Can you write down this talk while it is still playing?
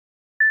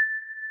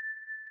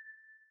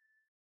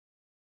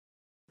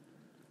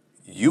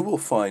You will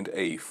find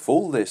a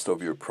full list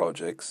of your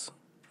projects,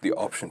 the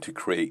option to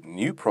create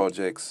new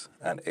projects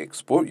and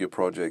export your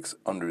projects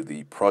under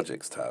the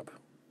Projects tab.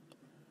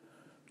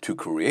 To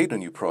create a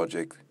new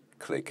project,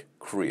 click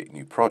Create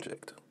New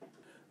Project.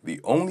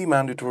 The only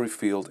mandatory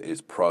field is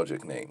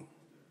project name.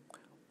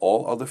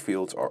 All other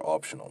fields are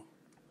optional.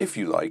 If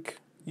you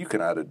like, you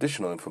can add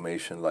additional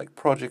information like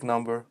project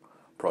number,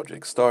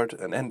 project start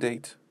and end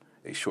date,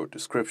 a short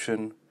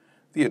description,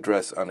 the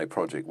address and a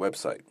project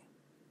website.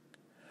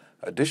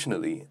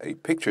 Additionally, a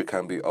picture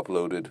can be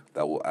uploaded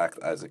that will act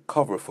as a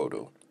cover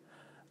photo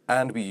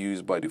and be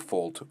used by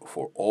default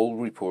for all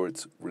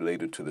reports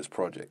related to this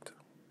project.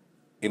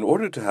 In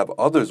order to have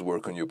others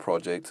work on your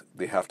project,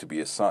 they have to be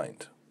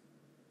assigned.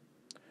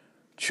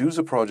 Choose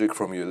a project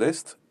from your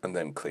list and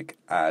then click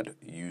Add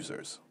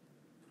Users.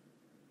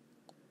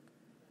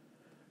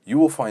 You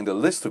will find a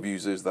list of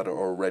users that are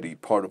already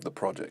part of the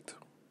project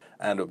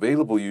and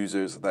available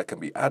users that can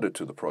be added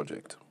to the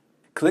project.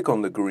 Click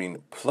on the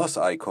green plus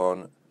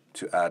icon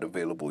to add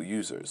available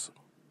users.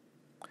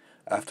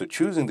 After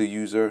choosing the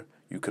user,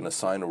 you can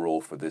assign a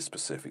role for this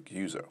specific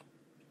user.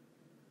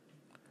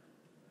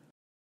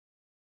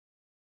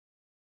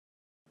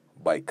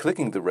 By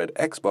clicking the red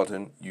X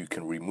button, you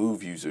can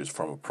remove users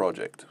from a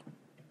project.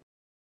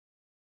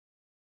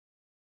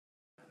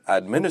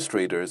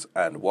 Administrators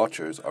and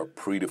watchers are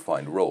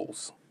predefined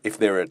roles. If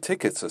there are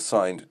tickets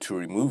assigned to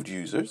removed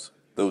users,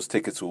 those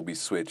tickets will be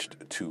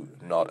switched to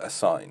not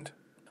assigned.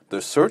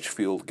 The search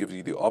field gives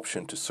you the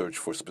option to search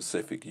for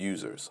specific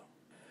users.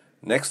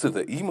 Next to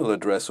the email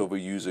address of a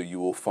user, you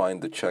will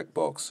find the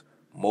checkbox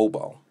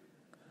Mobile.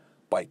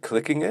 By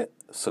clicking it,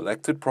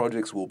 selected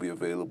projects will be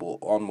available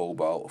on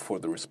mobile for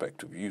the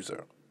respective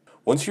user.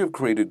 Once you have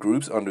created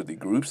groups under the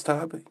Groups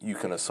tab, you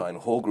can assign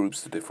whole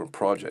groups to different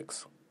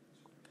projects.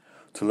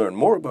 To learn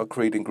more about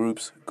creating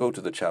groups, go to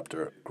the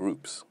chapter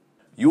Groups.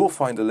 You will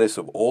find a list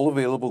of all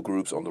available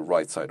groups on the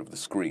right side of the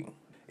screen.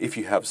 If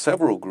you have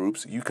several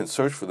groups, you can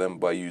search for them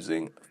by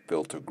using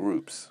Filter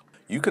Groups.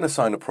 You can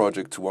assign a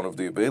project to one of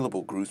the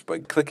available groups by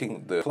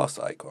clicking the plus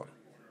icon.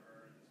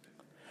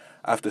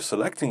 After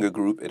selecting a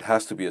group, it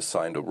has to be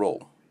assigned a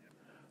role.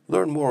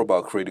 Learn more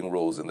about creating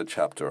roles in the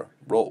chapter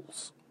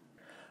Roles.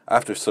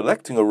 After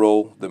selecting a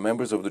role, the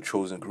members of the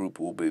chosen group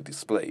will be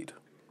displayed.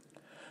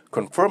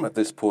 Confirm at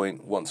this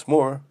point once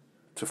more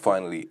to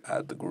finally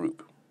add the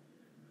group.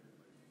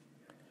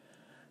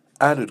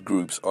 Added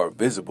groups are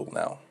visible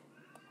now.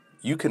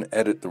 You can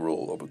edit the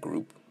role of a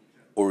group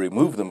or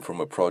remove them from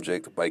a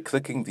project by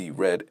clicking the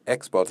red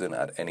X button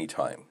at any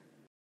time.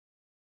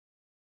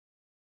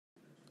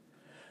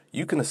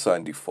 You can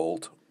assign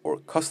default or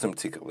custom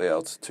ticket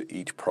layouts to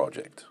each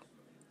project.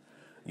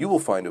 You will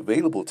find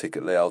available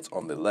ticket layouts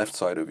on the left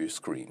side of your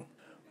screen.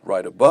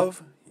 Right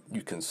above,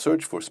 you can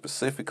search for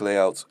specific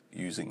layouts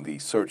using the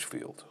search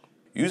field.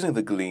 Using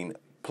the green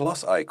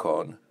plus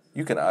icon,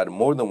 you can add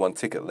more than one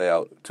ticket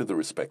layout to the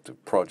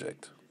respective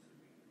project.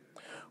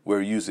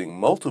 Where using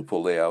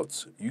multiple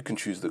layouts, you can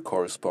choose the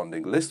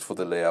corresponding list for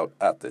the layout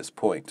at this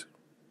point.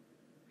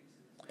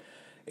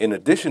 In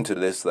addition to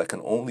lists that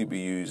can only be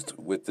used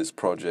with this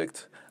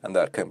project and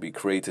that can be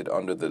created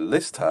under the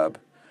List tab,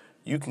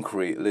 you can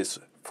create lists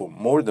for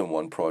more than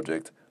one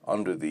project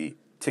under the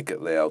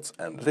Ticket Layouts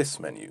and Lists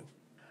menu.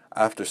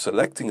 After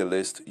selecting a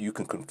list, you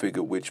can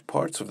configure which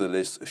parts of the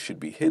list should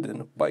be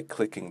hidden by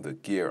clicking the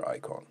gear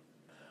icon.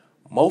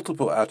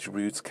 Multiple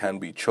attributes can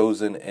be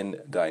chosen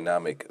in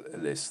dynamic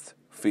list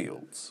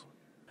fields.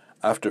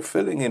 After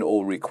filling in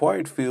all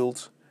required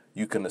fields,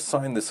 you can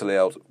assign this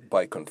layout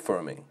by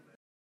confirming.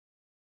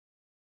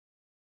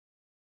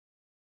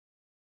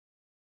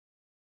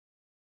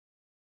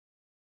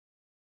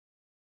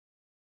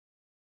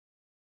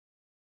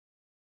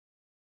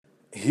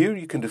 Here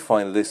you can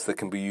define lists that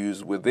can be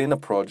used within a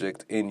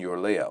project in your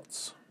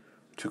layouts.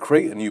 To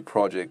create a new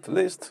project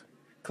list,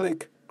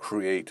 click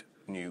Create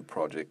New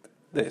Project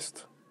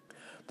List.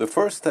 The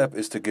first step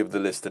is to give the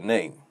list a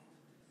name.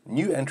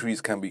 New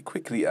entries can be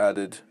quickly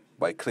added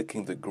by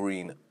clicking the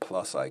green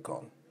plus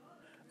icon.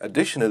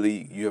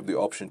 Additionally, you have the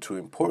option to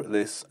import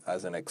lists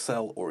as an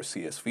Excel or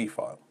CSV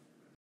file.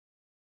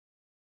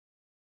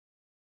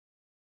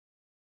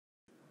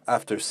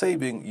 After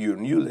saving, your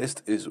new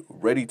list is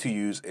ready to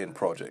use in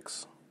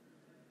projects.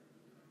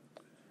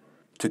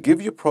 To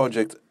give your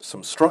project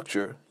some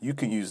structure, you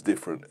can use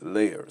different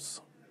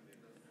layers.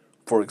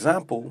 For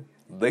example,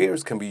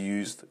 layers can be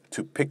used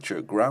to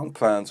picture ground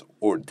plans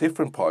or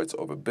different parts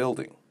of a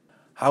building.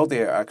 How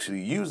they are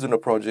actually used in a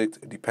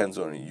project depends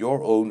on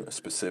your own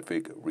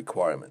specific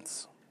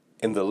requirements.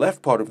 In the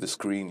left part of the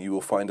screen, you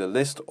will find a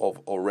list of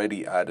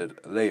already added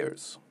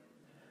layers.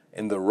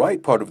 In the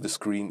right part of the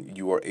screen,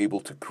 you are able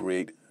to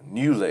create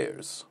new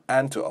layers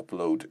and to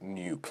upload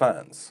new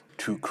plans.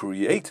 To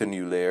create a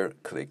new layer,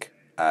 click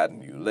Add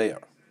New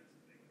Layer.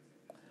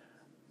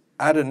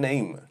 Add a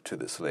name to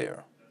this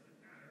layer.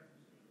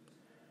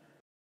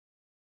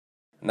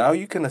 Now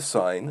you can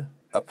assign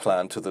a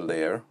plan to the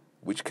layer,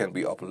 which can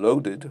be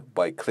uploaded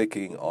by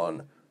clicking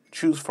on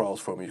Choose Files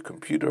from your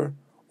computer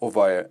or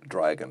via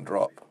drag and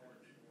drop.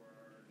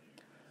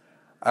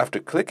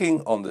 After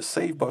clicking on the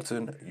Save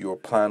button, your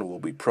plan will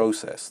be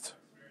processed.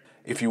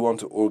 If you want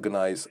to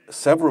organize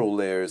several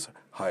layers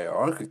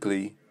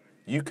hierarchically,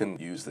 you can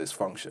use this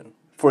function.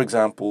 For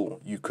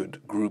example, you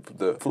could group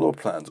the floor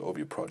plans of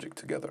your project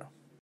together.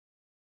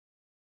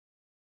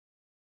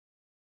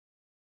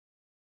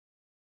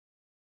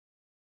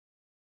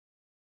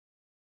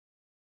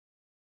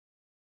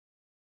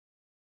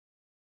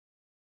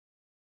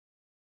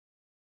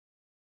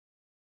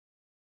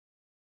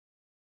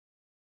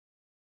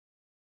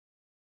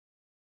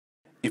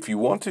 If you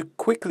want to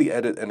quickly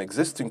edit an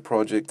existing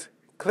project,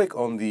 click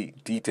on the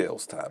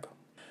Details tab.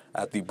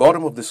 At the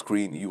bottom of the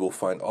screen, you will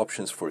find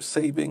options for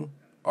saving,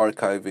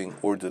 archiving,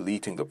 or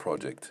deleting the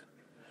project.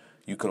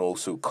 You can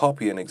also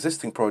copy an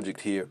existing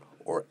project here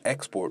or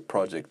export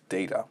project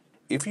data.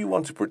 If you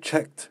want to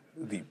protect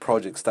the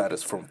project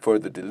status from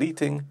further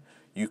deleting,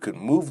 you can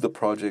move the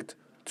project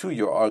to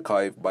your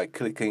archive by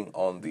clicking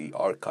on the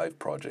Archive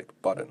Project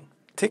button.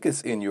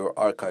 Tickets in your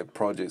archive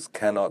projects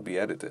cannot be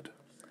edited.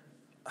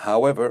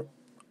 However,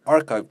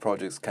 archive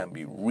projects can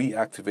be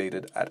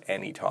reactivated at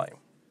any time.